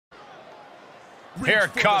Here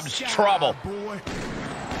comes trouble. Boy.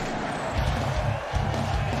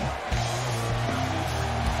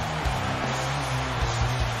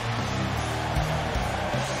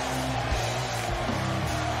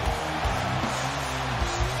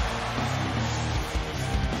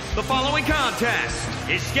 The following contest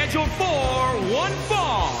is scheduled for one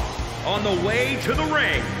fall on the way to the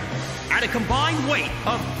ring at a combined weight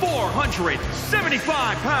of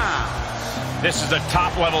 475 pounds. This is a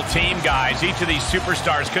top-level team, guys. Each of these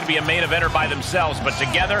superstars could be a main eventer by themselves, but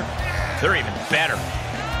together, they're even better.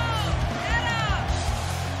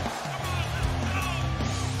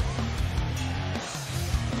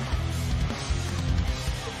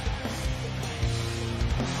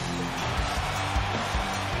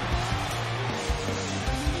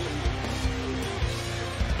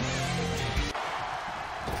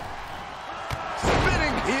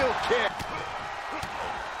 Heel kick.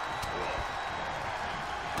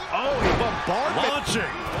 Oh, he bombarded.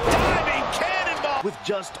 Launching. Diving cannonball. With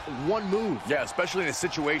just one move. Yeah, especially in a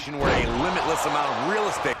situation where a limitless amount of real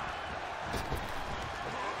estate.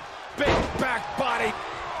 Big back body.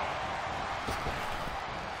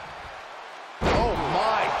 Oh,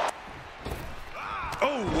 my.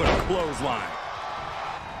 Oh, what a clothesline.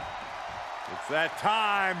 It's that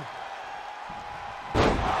time.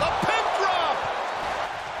 The pin drop.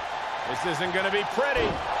 This isn't going to be pretty.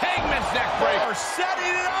 Hangman's neck breaker.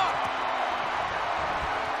 Setting it up.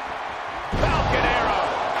 Falcon arrow.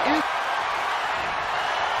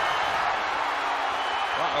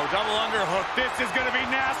 Uh-oh, double underhook. This is going to be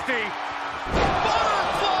nasty.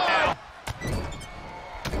 Butterfly.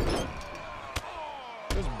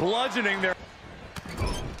 Just bludgeoning there.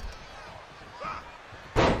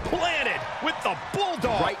 Planted with the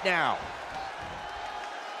bulldog. Right now.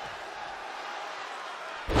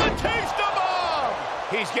 Taste the bomb!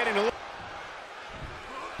 He's getting a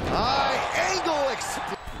High angle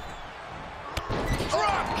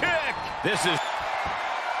drop kick! This is...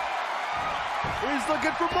 He's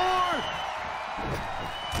looking for more.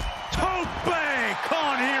 Tope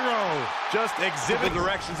con hero! Just exhibit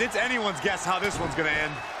directions. It's anyone's guess how this one's gonna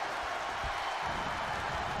end.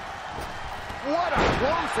 What a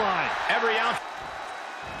clothesline. Every ounce.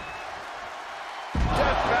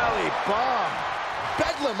 Death Valley bomb.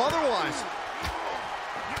 Bedlam otherwise.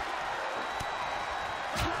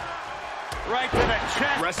 Right to the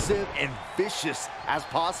chest. Aggressive and vicious as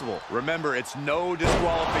possible. Remember, it's no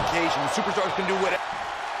disqualification. The superstars can do whatever.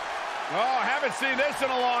 Oh, haven't seen this in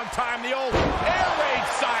a long time. The old air raid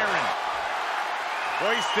siren.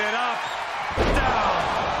 Hoisted up. Down.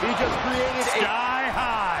 He just created Sky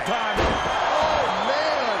high. Time. Oh,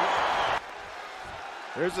 man.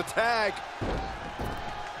 There's a tag.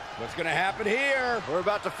 What's going to happen here? We're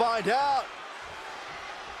about to find out.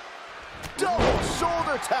 Double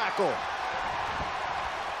shoulder tackle.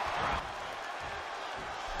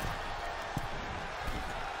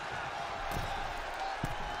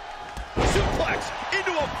 Suplex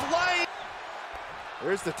into a flying.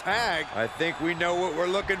 There's the tag. I think we know what we're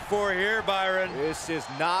looking for here, Byron. This is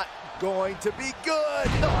not going to be good.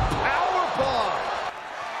 The powerbomb.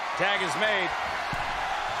 Tag is made.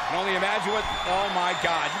 Can only imagine what... Oh, my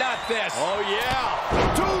God. Not this. Oh, yeah.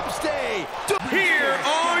 Doomsday. Here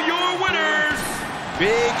are your winners.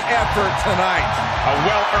 Big effort tonight. A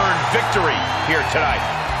well-earned victory here tonight.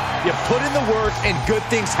 You put in the work and good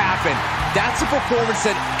things happen. That's a performance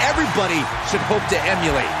that everybody should hope to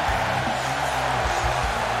emulate.